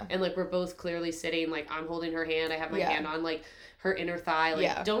you, Yeah. and like we're both clearly sitting, like I'm holding her hand, I have my Yeah. hand on like her inner thigh, like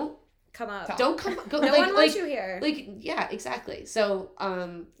Yeah. don't come up. don't come go No like, one wants like, you here. like yeah, exactly. So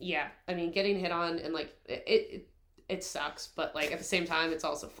yeah, I mean getting hit on and like it sucks, but like at the same time it's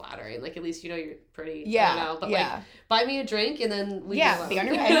also flattering. Like at least you know you're pretty. Yeah. I don't know, but yeah. like buy me a drink and then leave Yeah, me alone. be on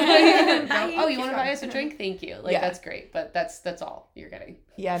your way. Bye. Oh, you want to buy us a drink? Thank you. Like Yeah. that's great, but that's all you're getting.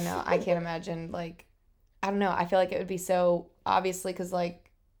 Yeah, no, I can't imagine. Like, I don't know. I feel like it would be so obviously because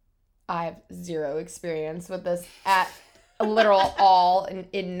like I have zero experience with this at a literal all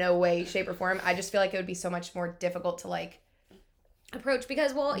in no way, shape, or form. I just feel like it would be so much more difficult to like. Approach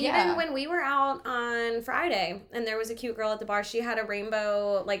because Yeah. even when we were out on Friday and there was a cute girl at the bar, she had a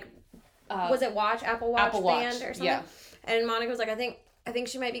rainbow like was it Apple Watch band or something? Yeah. And Monica was like, I think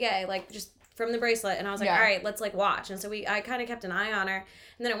she might be gay, like just from the bracelet. And I was like, Yeah. all right, let's like watch. And so I kind of kept an eye on her.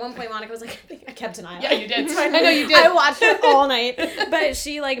 And then at one point Monica was like, I think I kept an eye on her. Yeah, you did. It's fine. I know you did. I watched her all night.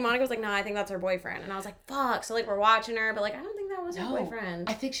 But Monica was like, no, I think that's her boyfriend. And I was like, fuck. So like we're watching her, but like I don't think that was her boyfriend.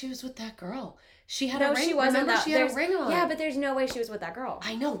 I think she was with that girl. She had No, a ring. she wasn't. Remember, she had a ring on. Yeah, but there's no way she was with that girl.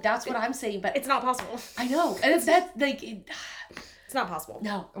 I know. That's what I'm saying. But It's not possible. I know, and it's that like It's not possible.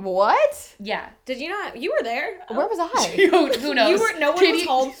 no. What? Yeah. Did you not? You were there. Where was I? Who knows? You were. No one was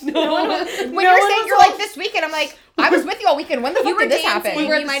home. No one was. When No you're one saying was you're home. like this weekend, I'm like, I was with you all weekend. When the You fuck were did this dancing. happen? We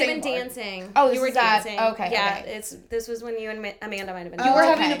were at You the might have been same bar. dancing. Oh, you this were is that- dancing. okay, Yeah, okay. this was when you and Amanda might have been. You were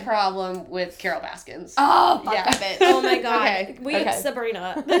dancing. having okay. a problem with Carol Baskins. Oh, fuck Yeah. that bitch. Oh my god. Okay, We okay. had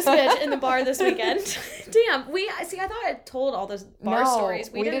Sabrina, this bitch, in the bar this weekend. Damn. I thought I told all those bar No, stories.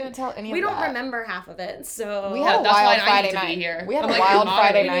 we didn't tell any of We don't that. remember half of it. So We had a that's why wild I Friday need to be night. here. We had I'm a like wild your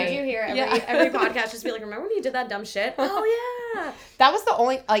Friday moderator. we night. need you here Yeah. every podcast. Just be like, remember when you did that dumb shit? Oh yeah. That was the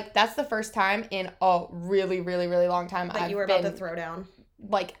only that's the first time in a really, really, really long time That I've you were been about to throw down.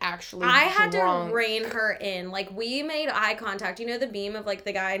 like actually. I had drunk. to rein her in. Like we made eye contact. You know the beam of like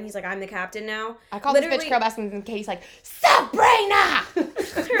the guy, and he's like, "I'm the captain now." I called this bitch Carol Baskins and Katie's like, Sabrina,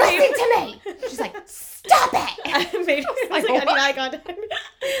 listen to me. She's like, stop it. I made her like, like, I need what? eye contact.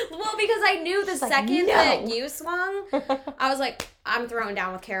 Well, because I knew the like, second no. that you swung, I was like, I'm throwing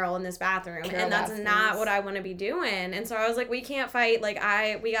down with Carol in this bathroom, Carol and that's Baskins. not what I want to be doing. And so I was like, we can't fight. Like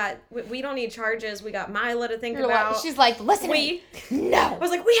we don't need charges. We got Mila to think You're like- about. she's like, listen to me. I No. was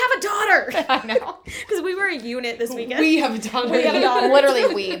like, we have a daughter. I know. Because we were a unit this weekend. We have done We have a it. daughter.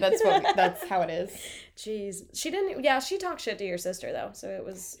 Literally we. That's how it is. Jeez, she didn't. Yeah, she talked shit to your sister though, so it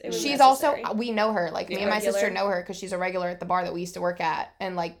was. She's necessary. also, we know her, like me and my Regular? sister know her because she's a regular at the bar that we used to work at,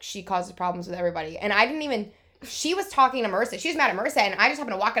 and like she causes problems with everybody. And I didn't even, she was talking to Marissa. She was mad at Marissa, and I just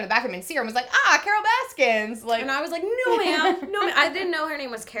happened to walk out of the bathroom and see her and was like, Carol Baskins. Like, And I was like, no, ma'am. No, ma'am. I didn't know her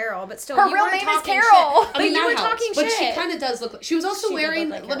name was Carol, but still, Her you real weren't name is talking Carol. shit. I mean, But you were that helps. talking But shit. she kind of does look like she was also She did wearing.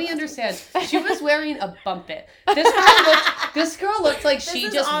 look like let me Carol. understand. She was wearing a bumpet. This girl looked like she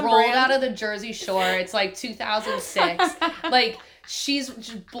is just on rolled brand. out of the Jersey Shore. It's like 2006. Like she's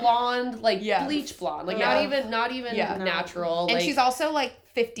just blonde, like Yeah. bleach blonde, like Yeah. not even Yeah. natural. and like, she's also like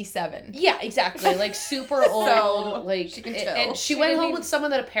 57. yeah, exactly. Like super old. Like she can and- chill. and she She went didn't home even- with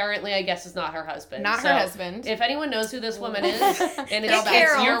someone that apparently I guess is not her husband. Not So, her husband. If anyone knows who this woman is and Get it's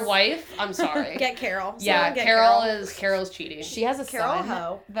Carol. your wife, I'm sorry. Get Carol. yeah, Someone get Carol's cheating. She has a Carol son,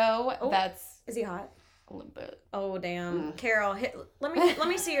 Ho. though, Oh. that's Is he hot? a little bit. Oh damn, Carol. Let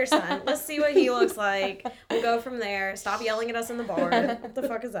me see your son. Let's see what he looks like. We'll go from there. Stop yelling at us in the bar. What the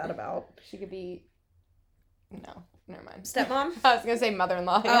fuck is that about? She could be, no, never mind. Stepmom? I was going to say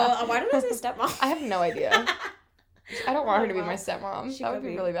mother-in-law. Yeah. Oh, why did I say stepmom? I have no idea. I don't want her to be Well, my stepmom. she That would could be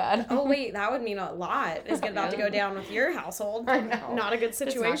be. really bad. Oh wait, that would mean a lot. Is about to go down with your household. I know. Not a good It's not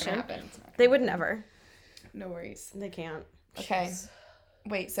gonna situation. happen. It's not gonna They would never. No worries. They can't. Okay.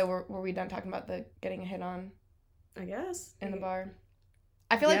 Wait, so were we done talking about the getting a hit on I guess. in the bar?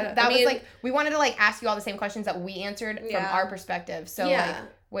 I feel Yeah, like that I was mean- like, we wanted to like ask you all the same questions that we answered from Yeah. our perspective. So Yeah. like,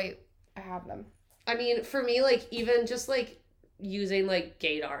 wait, I have them. I mean, for me, like, even just, like, using, like,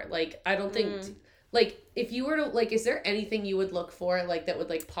 gaydar, like, I don't think, like, if you were to, like, is there anything you would look for, like, that would,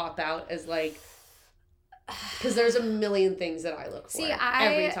 like, pop out as, like, Because there's a million things that I look for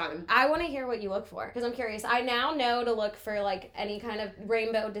every time. I want to hear what you look for because I'm curious. I now know to look for like any kind of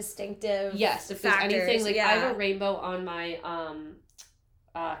rainbow distinctive. Yes, if factors. there's anything, like I have a rainbow on my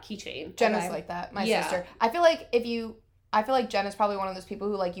keychain. Jenna's like that. My sister. I feel like Jen is probably one of those people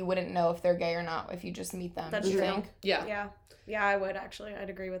who like you wouldn't know if they're gay or not if you just meet them. That's you true. think? Yeah, I would actually. I'd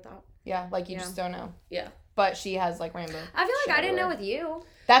agree with that. Yeah, like you just don't know. Yeah. But she has like rainbow. I feel like I didn't know with you.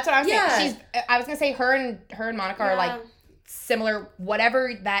 That's what I was saying. I was gonna say her and Monica are like similar,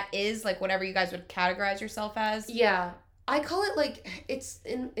 whatever that is, like whatever you guys would categorize yourself as. Yeah. I call it like it's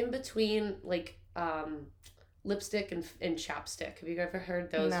in between like lipstick and chapstick. Have you ever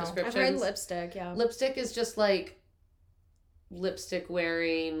heard those descriptions? I've heard lipstick, yeah. Lipstick is just like lipstick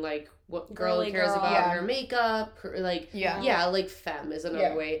wearing, like what girl cares girl. about her makeup, her, like like femme is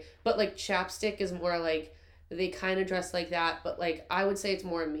another way. But like chapstick is more like they kind of dress like that, but like I would say it's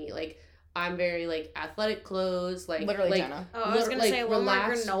more me. Like I'm very like athletic clothes, like literally like, Jenna. Oh, I was gonna say a little more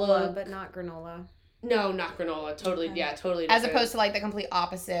granola, but not granola. No, not granola. Totally, totally. As opposed to like the complete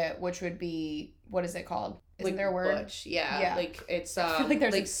opposite, which would be what is it called? Isn't there a word? Butch, yeah. Like it's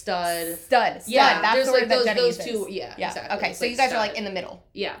like stud. Stud. Yeah, that's the word like that Jenna those uses. two. Yeah. Exactly. Okay, it's so like you guys stud. are like in the middle.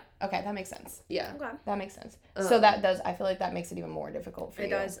 Yeah. Okay, that makes sense. Yeah. Okay. That makes sense. So that does. I feel like that makes it even more difficult for you.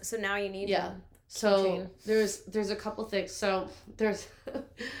 It does. So now you need. Yeah. So there's a couple things. So there's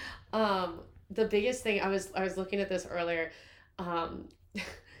the biggest thing I was looking at this earlier.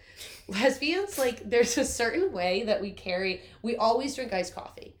 Lesbians, like there's a certain way that we always drink iced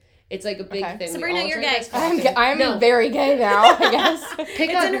coffee. It's like a big thing. Sabrina, you're gay. I'm very gay now, I guess.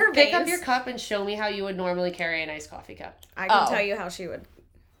 Pick up your cup and show me how you would normally carry an iced coffee cup. I can tell you how she would.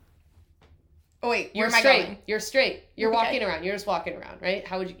 Oh wait, you're straight. You're straight. You're walking around. You're just walking around, right?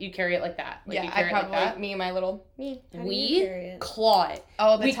 How would you carry it like that? Like I probably like me and my little we claw it.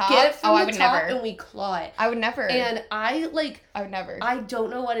 Oh, the we top. Get it from I the would top never. And we claw it. I would never. And I would never. I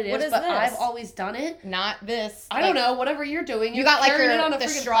don't know what it is, but this? I've always done it. Not this. I don't know. Whatever you're doing, you got like it on the a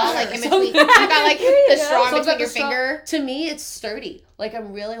straw platter. like in between. You got like the straw in between your finger. To me, it's sturdy. Like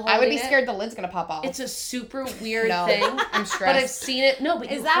I'm really holding it. I would be scared the lid's gonna pop off. It's a super weird thing. I'm stressed. But I've seen it. No,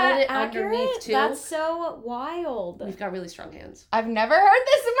 but is you that hold it accurate? underneath too. That's so wild. We've got really strong hands. I've never heard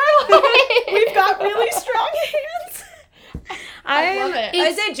this in my life. We've got really strong hands. I love it.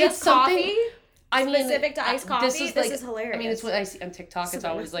 Is it just coffee? I mean, specific to iced coffee? This is hilarious. I mean, it's what I see on TikTok. It's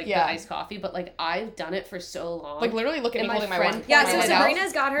always like the iced coffee, but like I've done it for so long. Like literally look at me holding my one. Yeah, so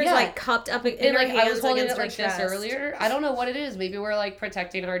Sabrina's got hers like cupped up in her hands. I was holding it like this earlier. I don't know what it is. Maybe we're like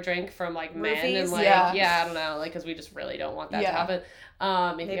protecting our drink from like men and like I don't know, like because we just really don't want that to happen.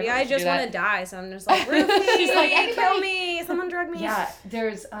 Maybe I just want to die, so I'm just like, roofie, she's like, kill me, someone drug me. Yeah,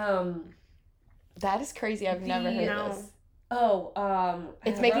 there's that is crazy. I've never heard this.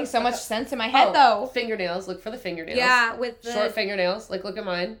 It's making so much sense in my head though. Fingernails. Look for the fingernails. Yeah, with the short fingernails. Like look at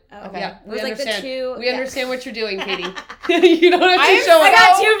mine. Okay. Yeah, we understand. We understand what you're doing, Katie. You don't have to show it. I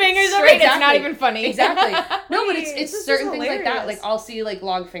got 2 fingers already. It's not even funny. Exactly. No, but it's certain things like that. Like I'll see like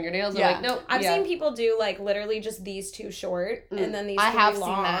long fingernails. I'm like, nope. I've seen people do like literally just these 2 short and then these 3 long. I have seen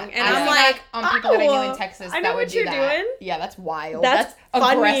that. And I'm like, on people that I knew in Texas, I know that would what do you're that. doing. Yeah, that's wild. That's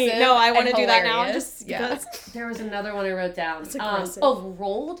aggressive. Funny. No, I want to and do that now. hilarious. Just because. There was another one I wrote down. It's aggressive.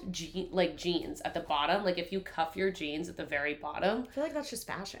 Rolled jeans at the bottom. Like if you cuff your jeans at the very bottom. I feel like that's just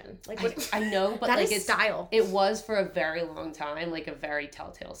fashion. Like I know, but that like is style. It was for a very long time, like a very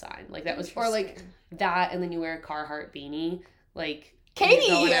telltale sign. Like that was, or like that, and then you wear a Carhartt beanie, like Katie.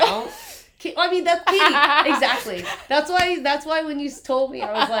 Going out. I mean, that's Katie. Exactly. That's why when you told me,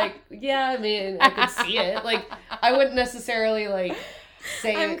 I was like, yeah, I mean, I could see it. Like I wouldn't necessarily like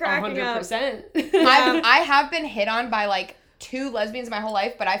say I'm it cracking 100%. I have been hit on by like 2 lesbians my whole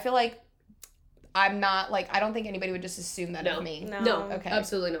life, but I feel like I'm not like I don't think anybody would just assume that of me. No, okay,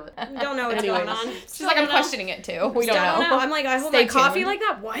 absolutely not. Don't know what's going on. She's like I'm questioning it too. We don't know. I'm like I hold Stay my coffee tuned. like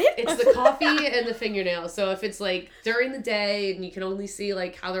that. What? It's the coffee and the fingernails. So if it's like during the day and you can only see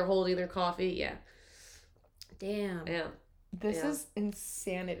like how they're holding their coffee, yeah. Damn. Yeah. This is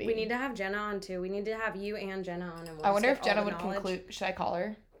insanity. We need to have Jenna on too. We need to have you and Jenna on. And I wonder if Jenna would conclude. Should I call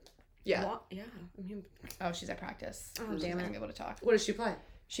her? Yeah. What? Yeah. I mean, oh, she's at practice. Oh, she's damn not it. gonna be able to talk. What does she play?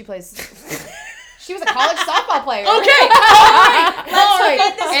 She plays. She was a college softball player. Okay. Let's look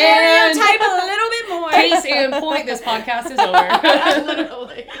at the stereotype a little bit more. Case in point, this podcast is over.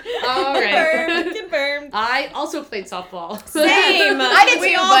 Literally. All right. Confirmed. I also played softball. Same. I did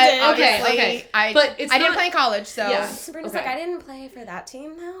We too, all but did. obviously, Okay. I But it's I didn't not- play in college, so Yeah. Sabrina's Okay. like, I didn't play for that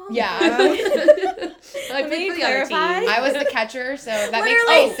team though. yeah. I played for the other clarify? team. I was the catcher, so that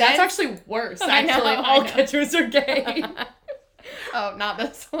Literally. makes sense. That's actually worse. I know, Actually, I all know. catchers are gay. Oh, not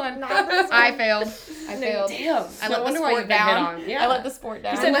this one. Not this one. I failed. I No, failed. Damn. I No let the wonder why sport you've been hit down. on. Yeah. I let the sport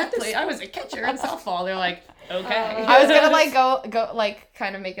down. You said I was a catcher in softball. They're like, okay. I was gonna like go like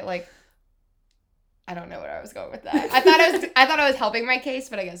kind of make it like I don't know what I was going with that. I thought I was helping my case,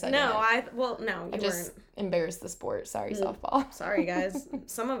 but I guess I didn't. No, you I just weren't. embarrassed the sport. Sorry, softball. Sorry, guys.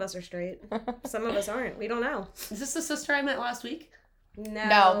 Some of us are straight. Some of us aren't. We don't know. Is this the sister I met last week?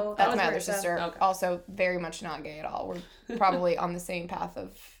 No, that's was my other Marissa. sister. Okay. Also, very much not gay at all. We're probably on the same path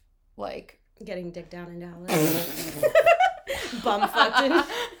of like. Getting dick down in Dallas. Bum fucked in.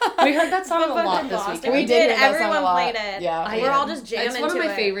 We heard that song a Bum lot fucked in this Boston. weekend. We did. hear that song a Everyone lot. played it. Yeah. We're all just jamming It's one of my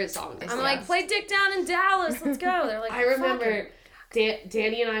to it. favorite songs. I'm like, play dick down in Dallas. Let's go. They're like, I remember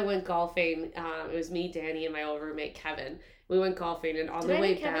Danny and I went golfing. It was me, Danny, and my old roommate Kevin. We went golfing, and on the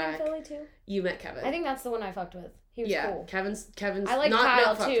way back, Philly too? you met Kevin. I think that's the one I fucked with. He was cool. Kevin's. I like not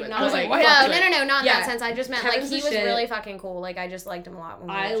Kyle fucked too. with. Not I was like, like, no, fucked no, with. no, no, not in Yeah. that sense. I just meant Kevin's like he the was shit. really fucking cool. Like I just liked him a lot. When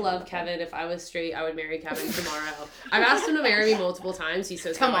we I watched love him. Kevin. If I was straight, I would marry Kevin tomorrow. I've asked him to marry me multiple times. He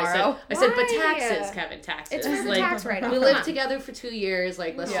says no. Tomorrow? I said, but Why? taxes, Kevin, taxes. It's for the like, tax write-off. we Come lived on. together for 2 years.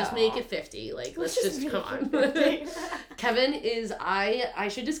 Like, let's just Yeah. make it 50. Like, let's just come on. Kevin is, I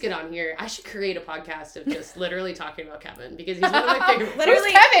should just get on here. I should create a podcast of just literally talking about Kevin because he's one of my favorite.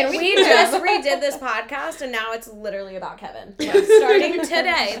 Literally, Kevin? We just redid this podcast, and now it's literally about Kevin. Like, starting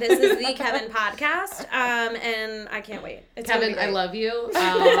today, this is the Kevin podcast, and I can't wait. It's gonna Kevin, be I great. love you.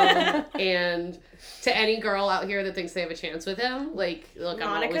 And to any girl out here that thinks they have a chance with him, like, look,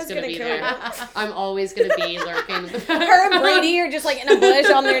 Monica's I'm always gonna be kill there. you. I'm always gonna be lurking. Her and Brady are just like in a bush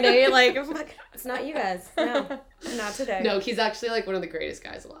on their date. Like, fuck, it's not you guys. No, not today. No, he's actually like one of the greatest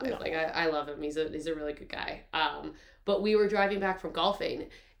guys alive. No. Like I love him. He's a really good guy. But we were driving back from golfing,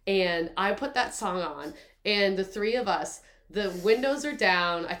 and I put that song on, and the three of us, the windows are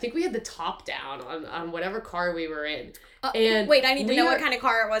down. I think we had the top down on whatever car we were in. And wait, I need to we know were- what kind of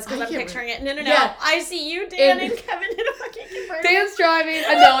car it was because I I'm can't picturing it. No. Yeah. I see you, Dan, And- and Kevin in a fucking convertible. Dan's driving.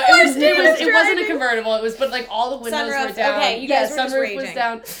 No, it wasn't a driving. convertible. It was, but like all the windows Sunroof. were down. Okay, you guys yeah, were just sunroof was raging.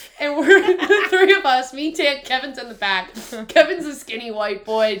 down, and we're the three of us. Me, Dan, Kevin's in the back. Kevin's a skinny white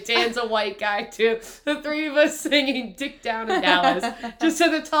boy. Dan's a white guy too. The three of us singing "Dick Down in Dallas" just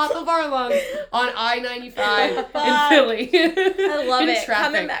to the top of our lungs on I-95 in Philly. I love in it. Traffic.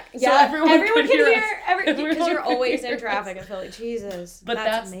 Coming back. So Yeah, everyone can hear hear. us. Because Everyone you're could always hear in traffic us. in Philly. Jesus. But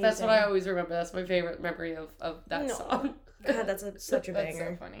that's what amazing. I always remember. That's my favorite memory of that No. song. God, that's such a That's so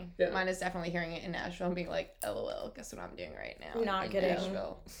banger. funny. Yeah. Mine is definitely hearing it in Nashville and being like, LOL, guess what I'm doing right now? Not in kidding.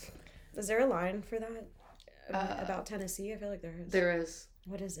 Nashville. Is there a line for that about Tennessee? I feel like there is. There is,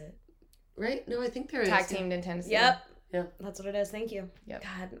 What is it? right? No, I think there is. Tag teamed in Tennessee. Yep. Yeah. That's what it is. Thank you. Yep.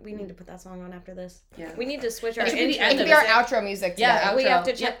 God, we need to put that song on after this. Yeah. We need to switch our It should be the intro end It could of be our music. outro music today. Yeah, We outro. have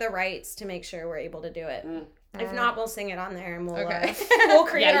to check Yep. the rights to make sure we're able to do it. Mm. If not, we'll sing it on there and we'll Okay. we'll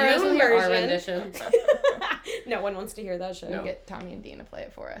create Yeah, our you guys will own hear our version. rendition. No one wants to hear that shit. We'll get Tommy and Dean to play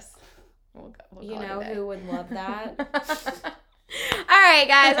it for us. We'll You call it know a day. who would love that? All right,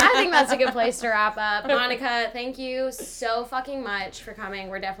 guys. I think that's a good place to wrap up. Monica, thank you so fucking much for coming.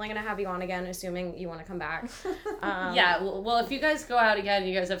 We're definitely going to have you on again, assuming you want to come back. Yeah, well, if you guys go out again,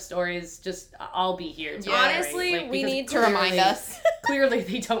 you guys have stories, just I'll be here. to Honestly, narrate, we because need to remind clearly- us. Clearly,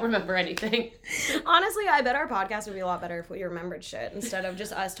 they don't remember anything. Honestly, I bet our podcast would be a lot better if we remembered shit instead of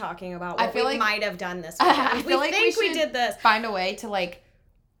just us talking about I what feel we like- might have done this I weekend. feel like we think we should did this. Find a way to like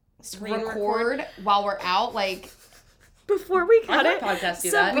Screen record while we're out. Like before we I cut let it. podcasts do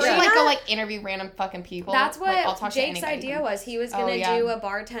So that. we should Yeah. like go like interview random fucking people. That's what Like, I'll talk to Jake's anybody. idea was. He was Oh, gonna yeah. do a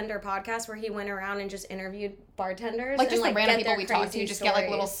bartender podcast where he went around and just interviewed bartenders. Like just and, the random get people their we talk to, crazy just get like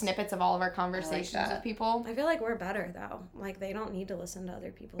little stories. snippets of all of our conversations that. with people. I feel like we're better though. Like they don't need to listen to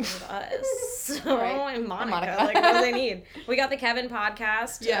other people with us. So Right. and Monica, Monica. like what do they need? We got the Kevin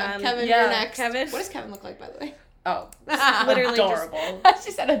podcast. Kevin, yeah, you're next. Kevin. What does Kevin look like, by the way? Oh, Literally just- adorable. She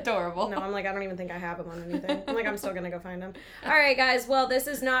said adorable. No, I'm like, I don't even think I have him on anything. I'm like, I'm still gonna go find him. All right, guys. Well, this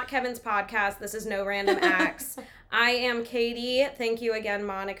is not Kevin's podcast. This is No Random Acts. I am Katie. Thank you again,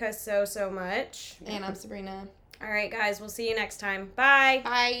 Monica, so much. And I'm Sabrina. All right, guys. We'll see you next time. Bye.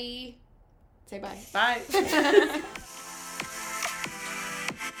 Bye. Say bye. Bye.